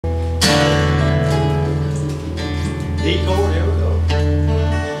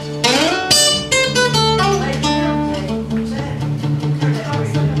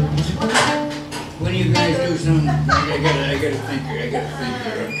gotta think here.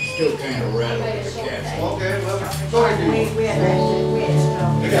 I'm still kind of rattled with the cats. Okay, well, go ahead, do one.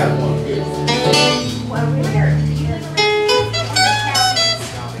 I got one, good.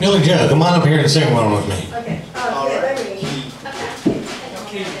 Billy Joe, come on up here and sing one with me. Okay. All right.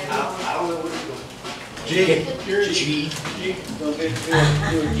 G. G. Don't get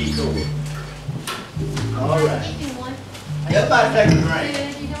do a G code. All right. Everybody take a drink.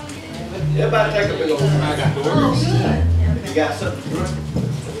 Everybody take a big old drink. I got the words. You got something to drink?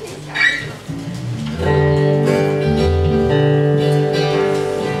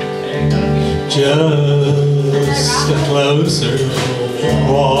 Just a closer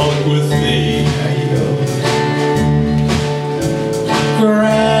walk with thee.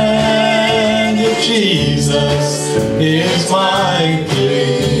 Grant that Jesus is my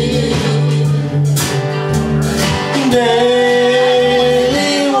plea.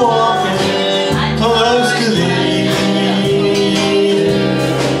 Daily walking close to thee.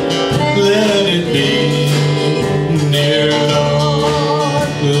 Let it be near, Lord.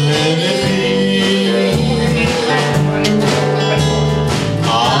 Let it be. I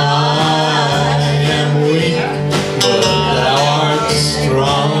am weak, but thou art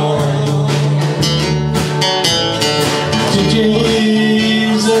strong. To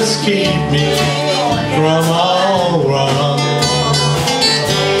Jesus keep me from all wrong.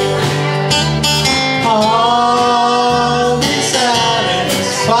 I'll be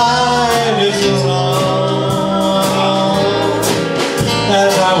satisfied as long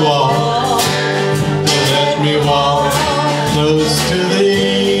as I walk. Let me walk close to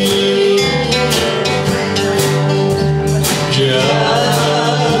thee.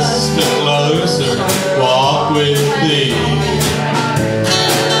 Just a closer walk with thee.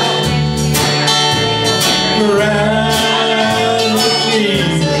 Grant that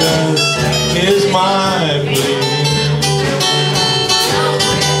Jesus is my plea.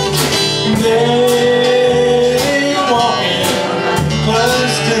 They walking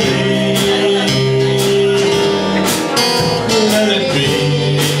close to thee. Let it be,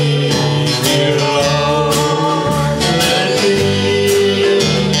 dear Lord, let it be.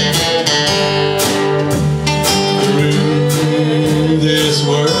 Through this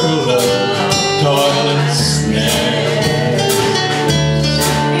world of toil and snare,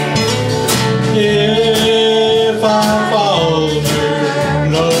 if I falter,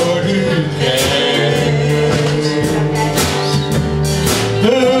 Lord, who cares?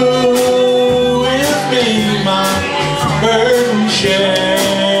 Who with me my burden shares?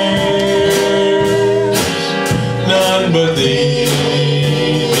 None but thee,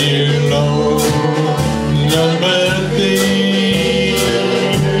 dear Lord, none but thee.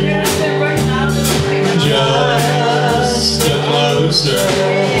 Just a closer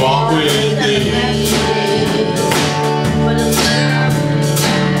walk with thee.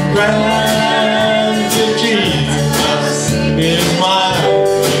 Grant that Jesus is my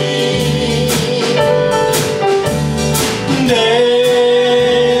plea.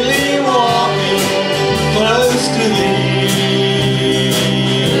 Daily walking close to thee.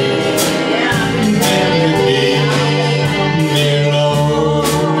 Let it be near, Lord,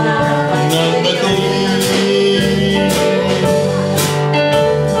 none but thee.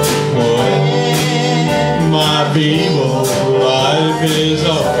 When my feeble life is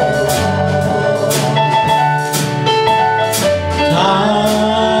over,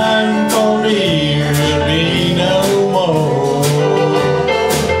 time for me will be no more.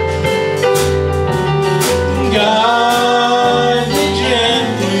 Guide me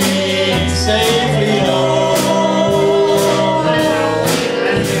gently, safely on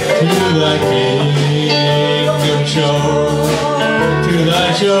to thy kingdom shore, to thy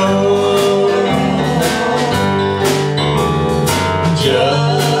shore.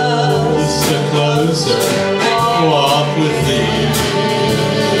 Just a closer walk with thee.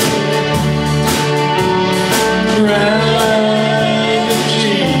 Grant that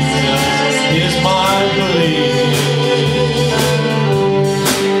Jesus is my plea.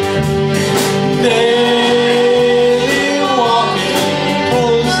 Daily walking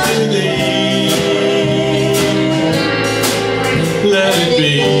close to thee. Let it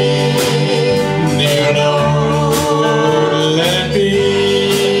be near, Lord, let it be.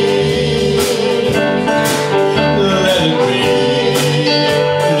 Let it be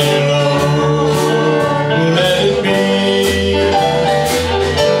near, Lord, let it be.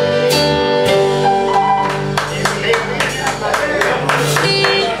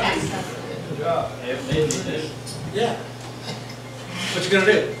 Yeah. What you gonna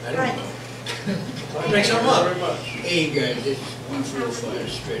do? I don't know. Make something up. Hey guys, it's 145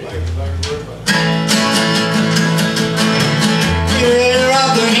 straight. You're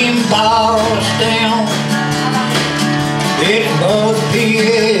rocking him balls down. It's above PA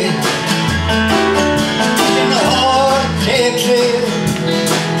in the heart of Texas,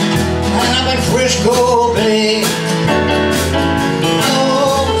 and I'm in Frisco Bay.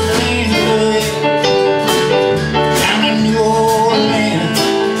 Oh, St. Louis, down in New Orleans.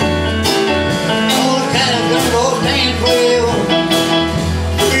 Oh, the kind of gun goes dance well.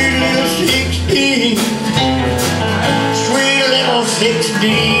 Sweet little 16, sweet little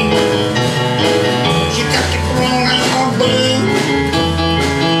 16. She got the corona on blue,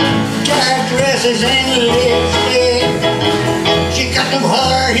 tight dresses and lipstick. She got them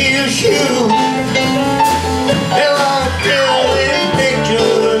high heel shoes. They're all filled with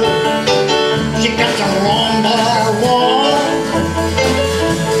pictures. She got them one by one.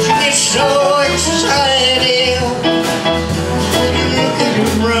 She gets so excited when you look at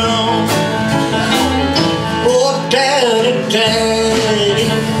her room. Oh, daddy, daddy,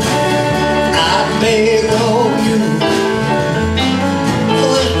 I beg of you,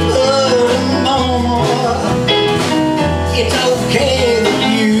 whisper to mama, it's okay with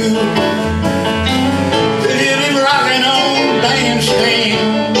you. Little rockin' on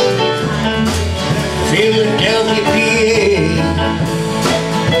bandstand, Philadelphia, PA.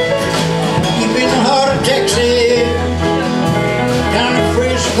 Deep in the heart of Texas, down to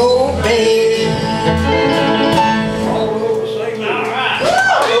Frisco Bay.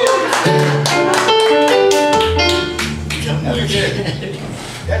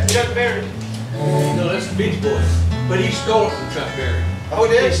 That's Chuck Berry. No, that's the Beach Boys. But he stole it from Chuck Berry. Oh,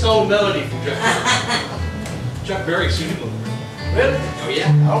 he He did? stole melody from Chuck Berry. Chuck Berry sued him over it. Really? Oh, yeah.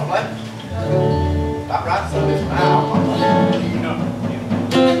 I don't blame him. Stop writing some of this now.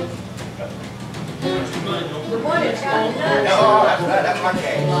 The one that's got the nuts. No, that's right, that's my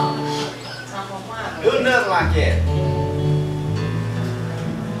cat. Do nothing like that.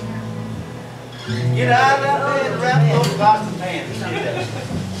 Get out of that bed and wrap those pots and pans.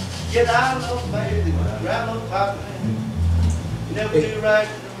 Get out of those beds and wrap those pots and pans. You never do right.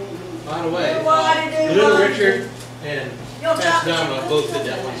 By the way, What did you Little want? Richard and You'll Pat talk- Domino both did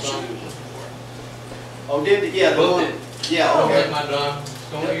that one song. Oh, did it? Yeah, the Both one. did. Yeah, Don't let okay. my dog,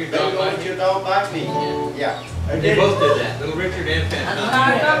 don't let your Baby, dog don't bite let you. your dog bite me. Yeah. They both did that, Little Richard and Pat I'm Domino.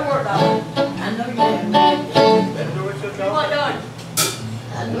 tired of work on. I know you have. Better do it your You dog. want done?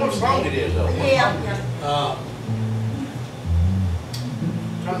 I know what song it is though. Yeah.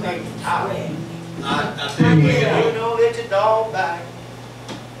 Trying to think. Ah. I'll tell you what you You do. know it's a dog bite.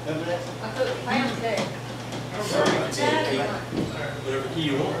 Remember that? I cooked pound cake. Whatever key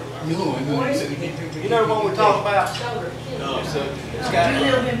you want. No, I'm going You know what we talk about? Shoulder. No, so It's got a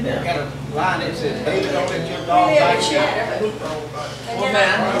line that says, baby, don't let your dog We live in bite you. Shatter. And then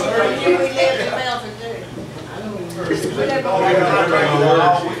we live in Belton too. We live Dog in down there, Belton.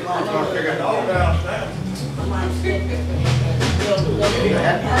 all week long, trying to figure dog down.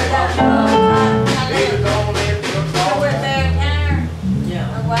 Baby, don't let your I dog went bite there and tire.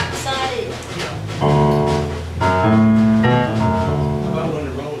 Yeah. I went beside it. how about when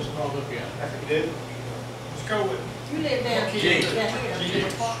the roll is called up here? you. Dude, You live down here. Down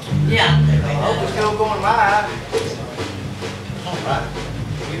here. I hope it's still going live. All right.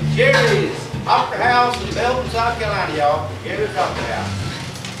 Jerry's Opry House in Belton, South Carolina, y'all. Jerry's Opry House.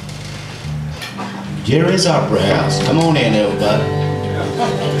 Jerry's Opry House. Come on in, everybody.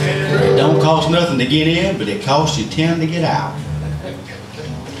 It don't cost nothing to get in, but it costs you 10 to get out.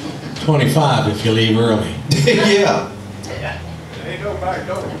 25 if you leave early. Yeah. Ain't no back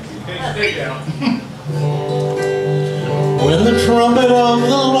door. You can't stay down. When the trumpet of the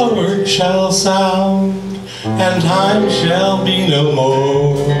Lord shall sound, and time shall be no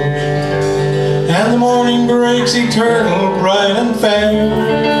more, and the morning breaks eternal, bright and fair,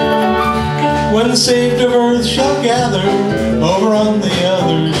 when the saved of earth shall gather over on the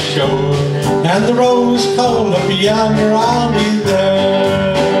other shore, and the rose called up yonder, I'll be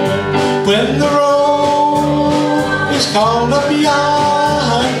there. When the rose is called up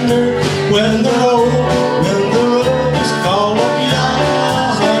yonder, when the rose is called up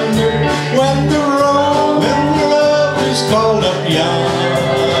yonder, when the rose is called up yonder,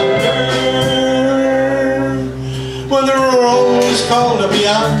 when the rose is called up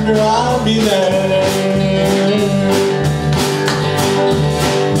yonder, I'll be there.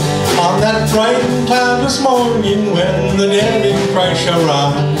 On that bright and cloudless morning, when the dead in Christ shall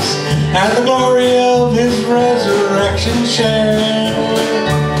rise, and the glory of His resurrection share,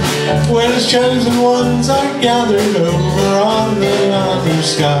 when His chosen ones are gathered over on the yonder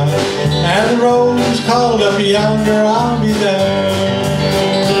sky, and the rose called up yonder, I'll be there.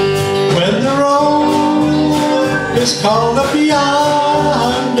 When the rose is called up yonder,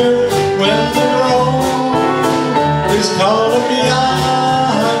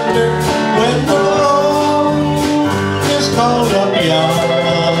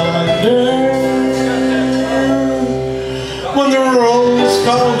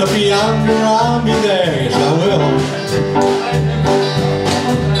 called up yonder, I'll be there, yes I will.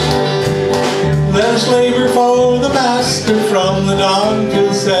 Let us labor for the Master from the dawn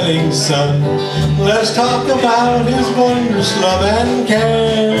till setting sun. Let us talk about His wondrous love and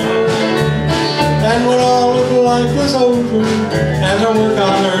care. And when all of life is over, and our work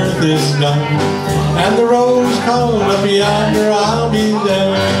on earth is done, and the road's called up yonder, I'll be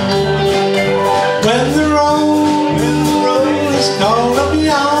there. When the road is called up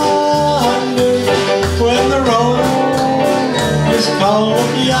yonder, when the road is called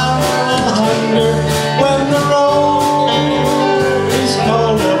up yonder, when the road is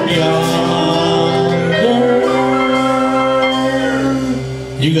called up yonder.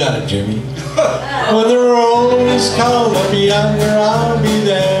 You got it, Jimmy. When the road is called up yonder, I'll be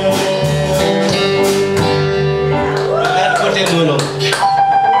there. I had to put in a little.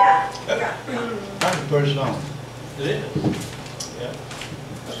 That's a pretty song. It is. Yeah.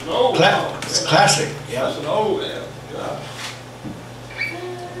 That's an old song. It's classic. Yeah. That's an old one. Yeah.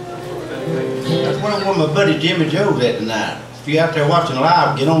 That's where my buddy Jimmy Joe's at tonight. If you're out there watching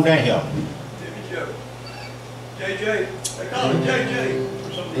live, get on down here. Jimmy Joe. JJ. They call him JJ.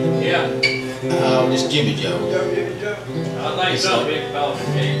 Yeah. Oh, it's Jimmy Joe. Jimmy Joe. I think some people call him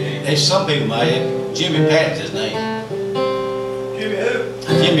KD. There's some people might. Jimmy Patton's his name. Jimmy who?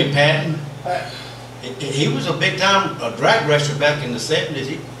 Jimmy Patton. He was a big time drag racer back in the 70s.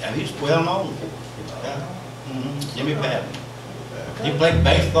 He was well known. Yeah. Jimmy Patton. He played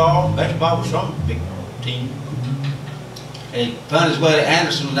baseball with some big team. And he found his way to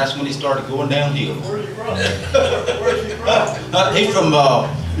Anderson, and that's when he started going downhill. Where's he from? Where's he from? He's from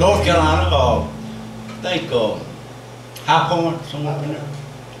North Carolina, I think High Point, somewhere in there.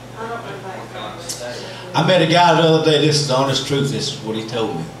 I met a guy the other day, this is the honest truth, this is what he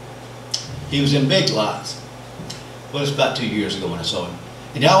told me. He was in Big Lots. Well, it's about 2 years ago when I saw him.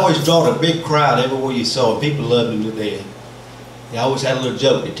 And he always drawed a big crowd everywhere you saw him. People loved him to death. He always had a little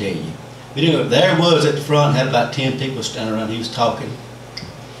joke to tell you. But anyway, there he was at the front, had about 10 people standing around, he was talking.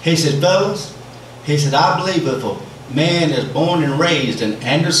 He said, fellas, he said, I believe if a man is born and raised in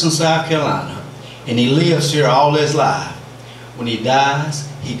Anderson, South Carolina, and he lives here all his life, when he dies,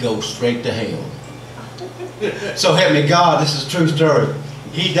 he goes straight to hell. So help me God, this is a true story.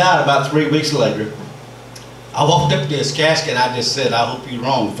 He died about 3 weeks later. I walked up to his casket and I just said, I hope you're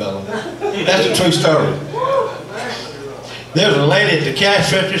wrong, fella. That's a true story. There was a lady at the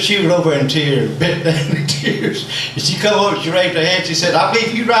cash register, she was over in tears, bit down in tears. And she come over, she raised her hand, she said, I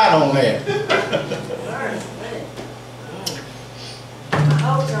believe you're right on that.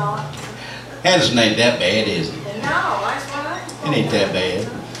 Anderson ain't that bad, is it? No, that's what It ain't that bad.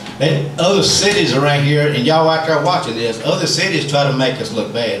 Other cities around here, and y'all out there watching this, other cities try to make us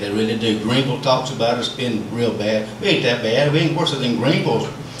look bad. They really do. Greenville talks about us being real bad. We ain't that bad. We ain't worse than Greenville.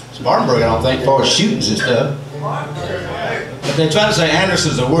 Spartanburg, I don't think, as far as shootings and stuff. But they try to say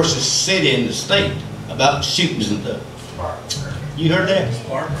Anderson's the worst city in the state about shootings and stuff. You heard that?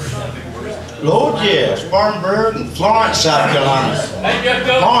 Lord, yeah. Spartanburg and Florence, South Carolina.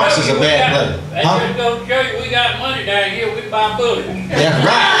 Florence is a bad place. They just go to church. We got money down here. We can buy bullets. That's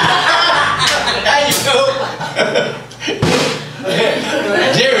right. There you go.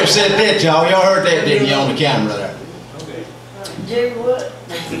 Jerry said that, y'all. Y'all heard that, didn't you, on the camera there? Jerry what?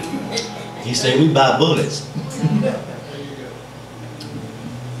 He said we buy bullets.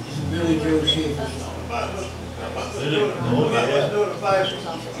 Billy Joe Schaefer song.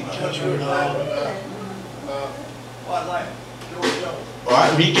 All right,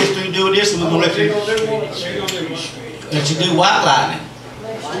 when he gets through doing this, we're gonna let you do White Lightning.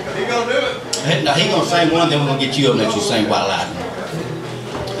 He gonna do it. No, he gonna sing one, then we're gonna get you up and let you sing White Lightning.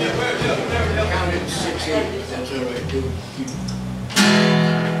 Counted 6, 8. That's all right. Do it.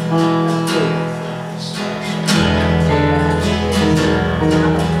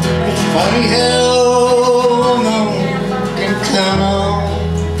 Funny how a moon can come on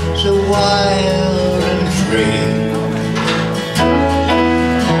so wild and free.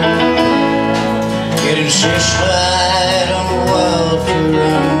 It insists right on the wall to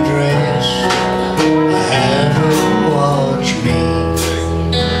undress. Have her watch me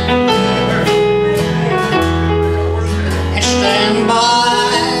and stand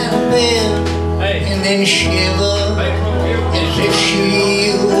by the bed and then shiver as if she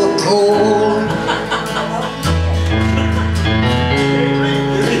were cold.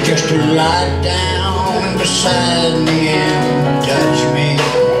 Just to lie down beside me and touch me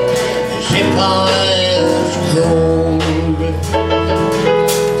as if I was cold.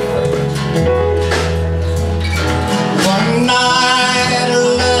 One night of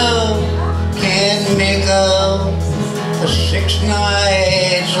love can't make up for 6 nights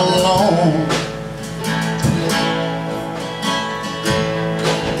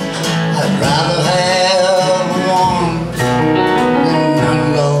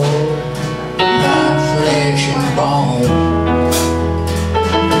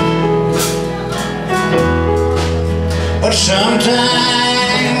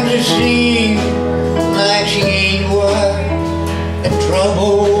Sometimes it seems like she ain't worth the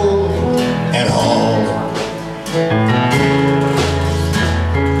trouble at all.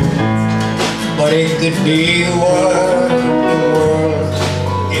 But it could be worth the world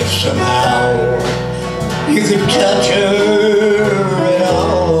if somehow you could touch her at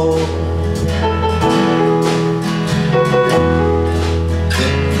all.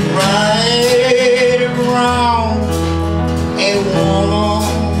 Right or wrong, a woman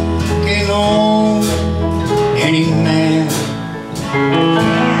can own any man.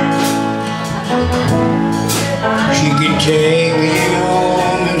 She can take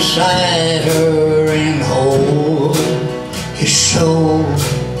him inside her and hold his soul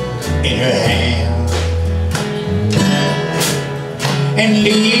in her hand, and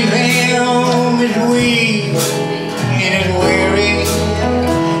leave him as weak and as weary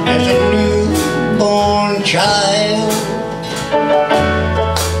as a newborn child.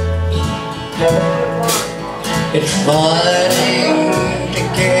 It's fighting to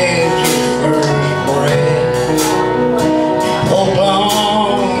catch his first breath, hold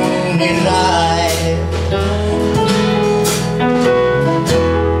on in life.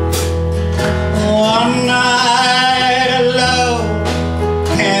 One night of love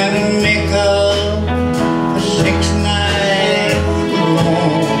can make up a 6 nights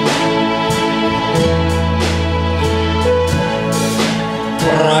alone.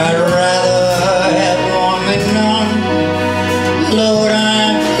 But I'd rather have one than none. Lord,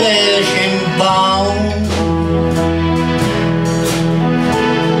 I'm flesh and bone.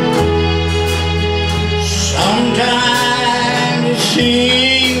 Sometimes it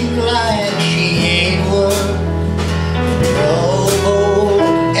seems like she ain't worth trouble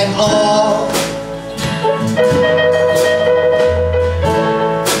at all.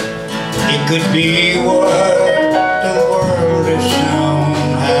 It could be worth the world if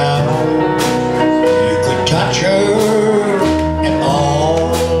somehow you could touch her at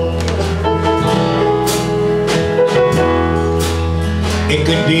all. It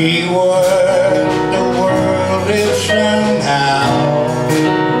could be worth the world if somehow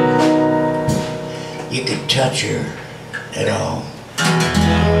you could touch her at all.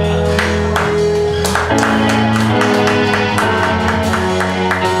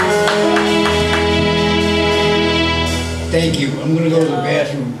 Thank you. I'm going to go to the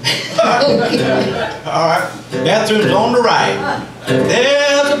bathroom. All right, the bathroom's on the right.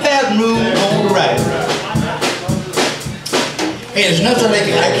 There's a bathroom on the right. Hey, there's nothing I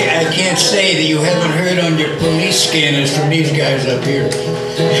can't say that you haven't heard on your police scanners from these guys up here.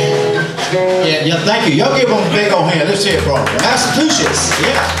 Yeah, thank you. Y'all give them a big old hand. Let's hear it for them. Massachusetts,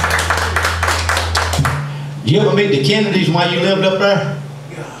 yeah. You ever meet the Kennedys while you lived up there?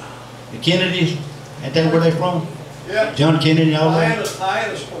 The Kennedys? Ain't that where they from? Yeah. John Kennedy, all I that?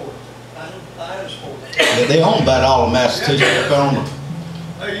 had a sport. They own about all of Massachusetts. Up there on the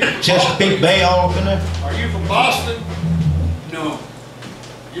Hey, you from Chesapeake Bay, all up in there. Boston? Are you from Boston? No.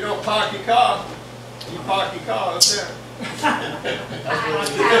 You don't park your car. You park your car up there.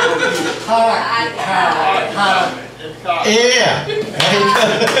 Yeah.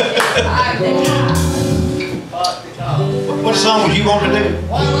 Park the car. What song would you want to do?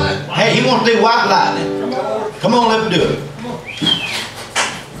 Why not? Hey, he wants to do White Lightning. Come on, let him do it.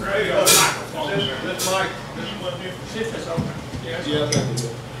 This mic,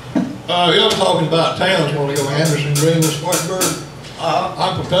 y'all talking about towns when we go Anderson, Greenville, Spartanburg.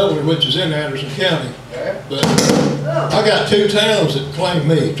 I'm from Pelham, which is in Anderson County. But I got 2 towns that claim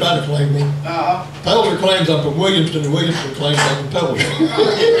me, try to claim me. Pelham claims I'm from Williamston, and Williamston claims I'm from Pelham.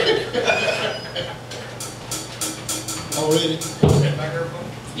 All ready?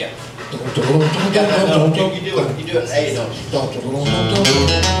 Yeah. Well, You do it. You do it. Hey, don't you? North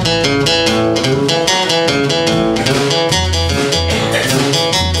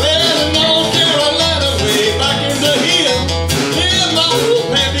Carolina, way back in the hill, lived my old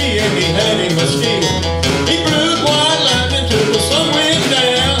pappy and he had him a steel. He brewed white lightning till the sun went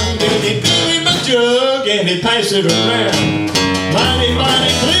down, then he fill him a jug and he passed it around. Mighty,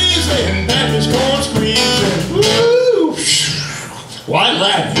 mighty pleasing, pappy's corn squeezing. Woo! White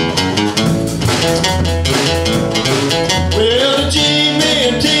lightning. Well, the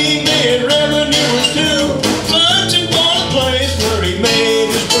G-men, T-men, revenue was too, searching for a place where he made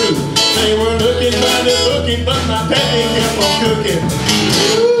his brew. They were looking, but my pappy kept on cooking.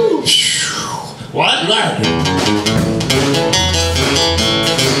 Woo! White lightning.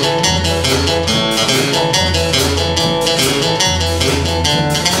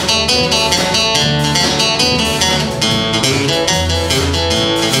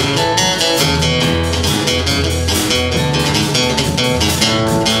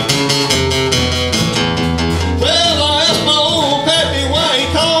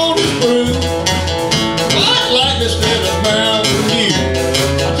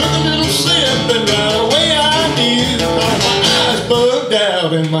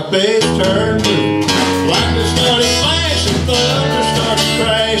 loud and my face turned blue. Lightning started flashing, thunder started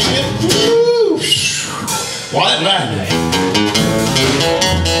crashing. Woo! White lightning.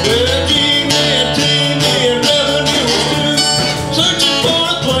 Well, G-Man, T-Man, revenue was due, searching for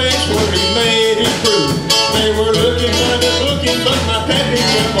a place where he made his brew. They were looking, but my pappy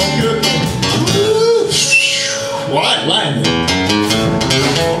kept on cooking. Woo! White lightning.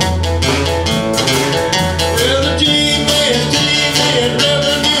 Well, the G-Man, T-Man,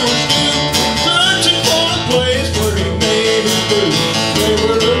 revenue was due, searching for a place where he made his brew. They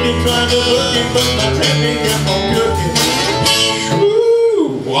were looking, but my pappy kept on cooking. Woo!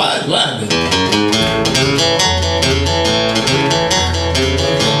 White lightning.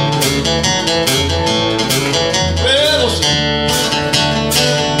 Well,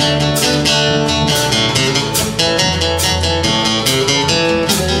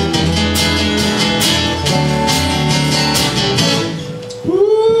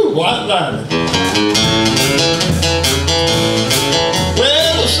 woo! White lightning.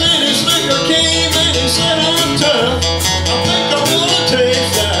 Well, the city slicker came and he said, I'm tough. I think I wanna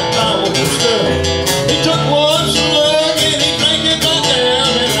taste that powerful stuff. He took one slug and he drank it right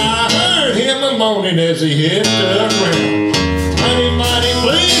down, and I heard him a-moaning as he hit the ground. Mighty, mighty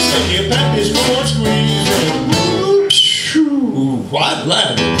please, and your pappy's corn squeeze, and whoop, shoo, white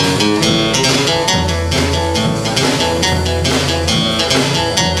lightning.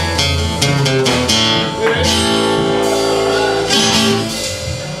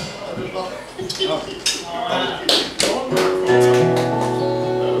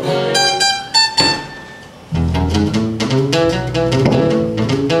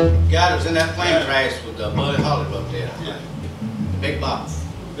 Guy that was in that plane crash with Buddy Holly up there. Big box.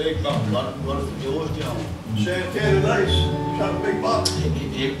 Big box. What is it, George Jones? Shanty Lace, shot a big box.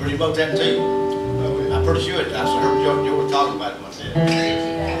 He pretty much that too. I'm pretty sure it. I heard George talking about it myself.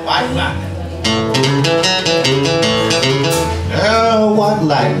 White lightning. Oh, white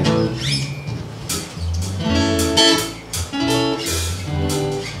lightning.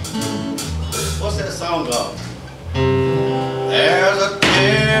 What's that song called? There's a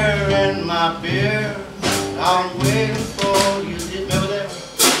tear in my beer. I'm waiting for you. Do you remember that?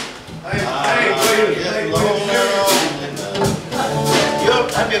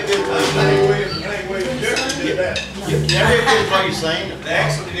 That'd be a good play. That'd be a good play you sing. They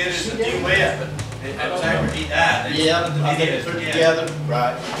actually did it as a duet, but it was after he died. Yeah, I think they put it together.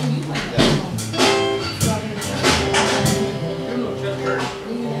 Right.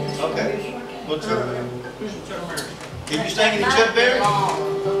 Okay. What's up? Can you sing any Chuck Berry?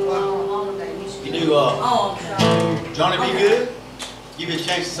 You do, Johnny Be Good? Give you a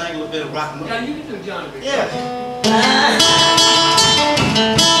chance to sing a little bit of rock and roll. Yeah, you can do Johnny B. Yeah.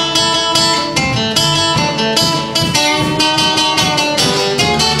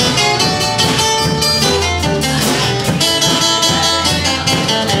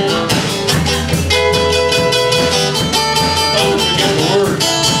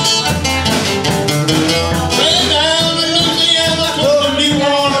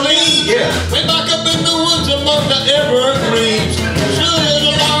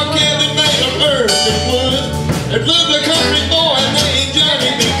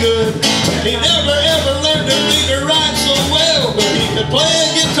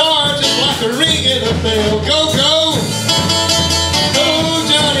 Playing guitar just like a ringing a bell. Go, go! Go,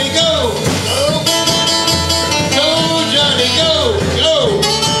 Johnny, go! Go! Go, Johnny, go! Go!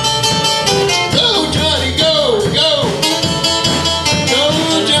 Go, Johnny, go! Go! Go,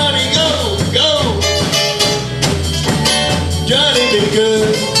 Johnny, go! Go! Johnny be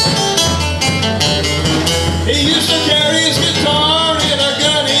good. He used to carry his guitar in a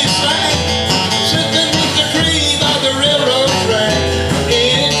gunny sack, sipping with the cream by the railroad track.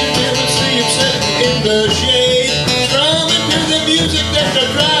 The shade, strumming to the music that the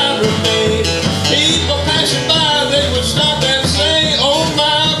driver made. People passing by, they would stop and say, oh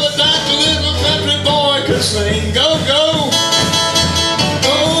my, but that little country boy could sing. Go, go!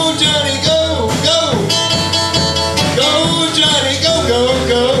 Go, Johnny, go, go! Go, Johnny, go, go,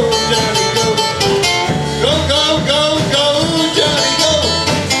 go! Johnny, go! Go, go, go, go! Johnny, go!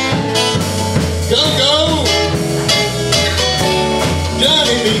 Go, go!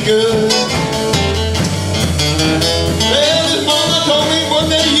 Johnny be good. Well, his mama told me one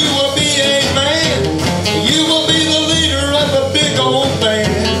day you will be a man. You will be the leader of a big old band.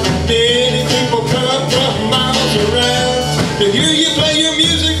 Many people come from miles around to hear you play your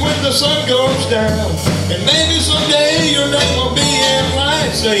music when the sun goes down. And maybe someday your name will be in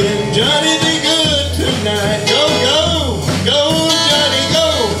lights saying, Johnny be good tonight. Go, go, go, Johnny, go.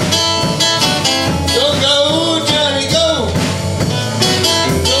 Go, go, Johnny, go.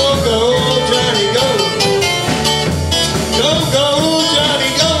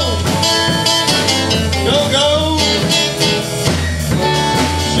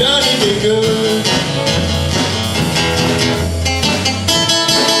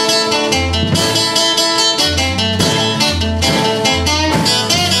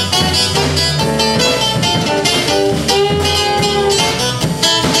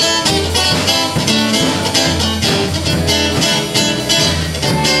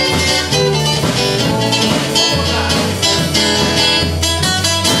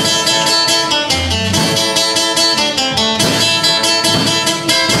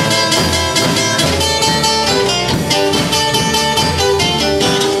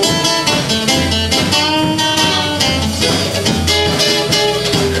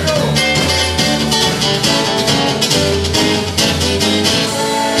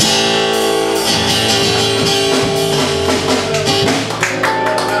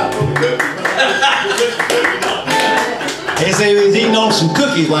 some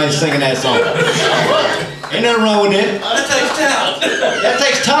cookies while he's singing that song. Ain't nothing wrong with that. That takes talent. That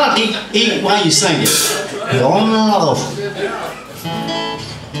takes talent to eat while you sing it. Oh no.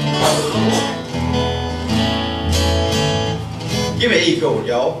 Give me an E chord,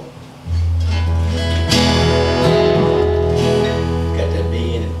 y'all. Got that B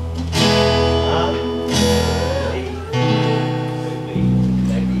in it.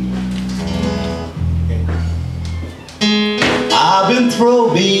 I've been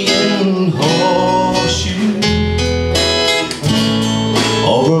throwing horseshoes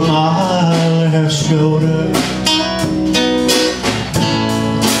over my left shoulder.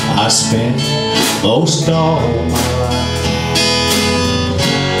 I spent most all my life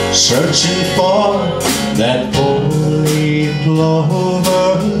searching for that four-leaf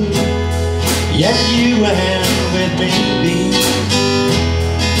clover. Yet you went with me,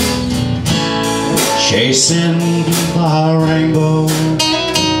 chasing my rainbow.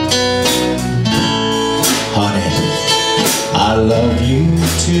 Honey, I love you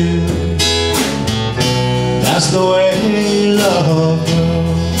too. That's the way love goes.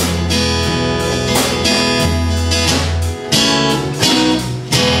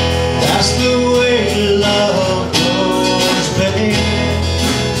 That's the way love goes, baby.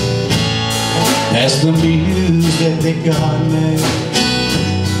 That's the music that God made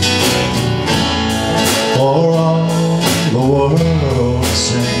for all the world to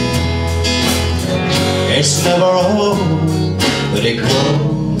sing. It's never old, but it grows.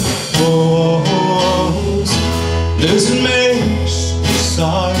 Losing makes me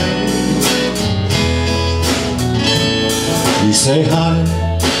sorry. You say, honey,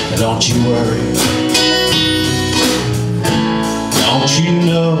 don't you worry. Don't you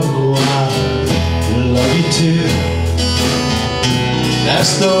know I love you too?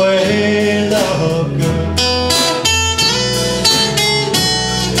 That's the way love goes.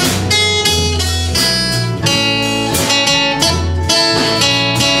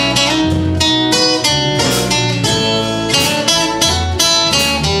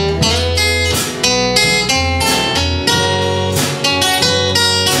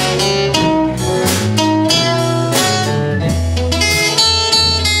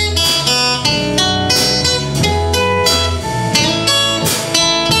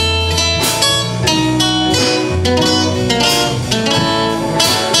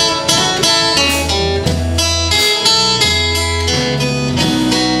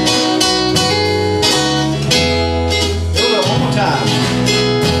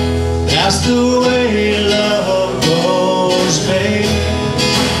 That's the way love goes, babe.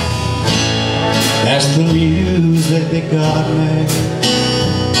 That's the music that God made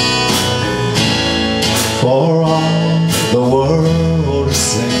for all the world to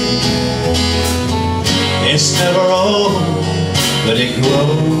sing. It's never old, but it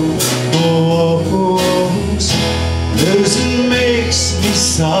grows. Losing makes me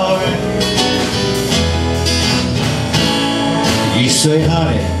sorry. You say,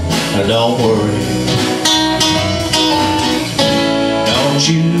 honey, now don't worry. Don't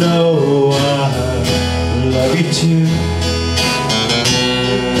you know I love you too?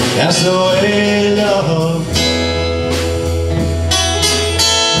 That's the way love goes.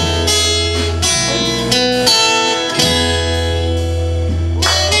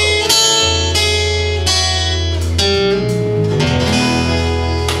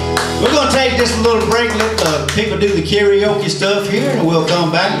 We're going to take just a little break, let people do the karaoke stuff here, and we'll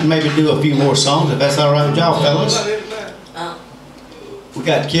come back and maybe do a few more songs, if that's all right with y'all, fellas. We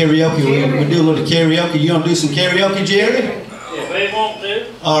got karaoke. We do a little karaoke. You want to do some karaoke, Jerry? If they want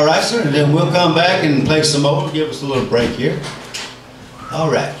to. All right, sir. And then we'll come back and play some more. Give us a little break here. All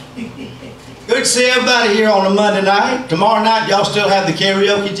right. Good to see everybody here on a Monday night. Tomorrow night, y'all still have the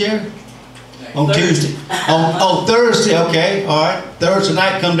karaoke, Jerry? On Tuesday. On Thursday, okay. All right. Thursday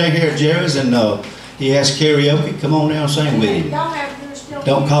night, come down here at Jerry's and he has karaoke. Come on down and sing with him.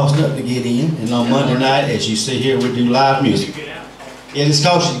 Don't cost nothing to get in. And on Monday night, as you see here, we do live music. It just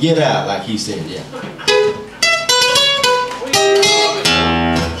costs you to get out, like he said, yeah.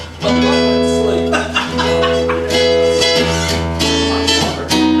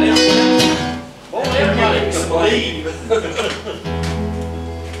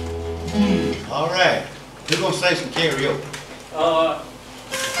 All right. We're going to say some karaoke.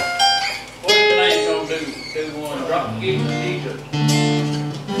 What's the name going to do? Do one drop kick Jesus.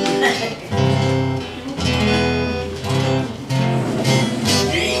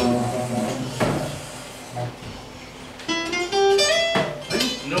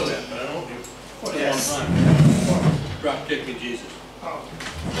 Drop kicking Jesus. Oh,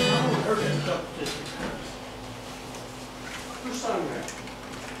 I heard that stuff. Who sung that?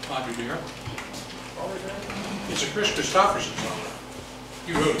 Bobby Deere. It's a Chris Christopherson song.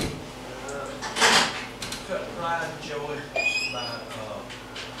 You wrote it. Cut Pride and Joy by,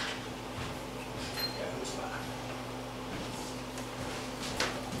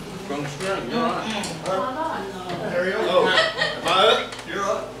 From String, you're right. There you go. Oh, am I up? You're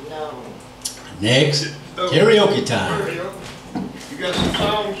up. No. Next, karaoke time. You got some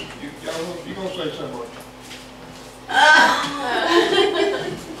songs? You gonna say something?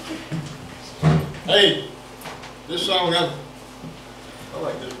 Hey, this song I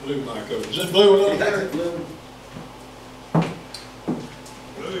like this blue mic over. Is this blue one? That's blue.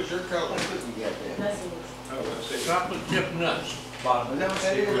 Blue is your color. You got that. That's it. Oh, that's it. Chocolate chip nuts. Bottom. Is that what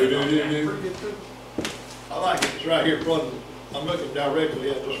that is? Do, do, do, do. Pretty good too. I like it. It's right here in front of me. I'm looking directly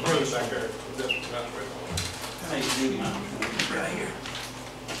at this room back there. That's right. How you do mine? Right here.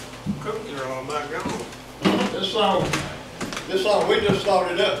 Cookies are on back on. This song, we just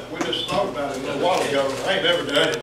started up. We just thought about it a little while ago. I ain't never done it.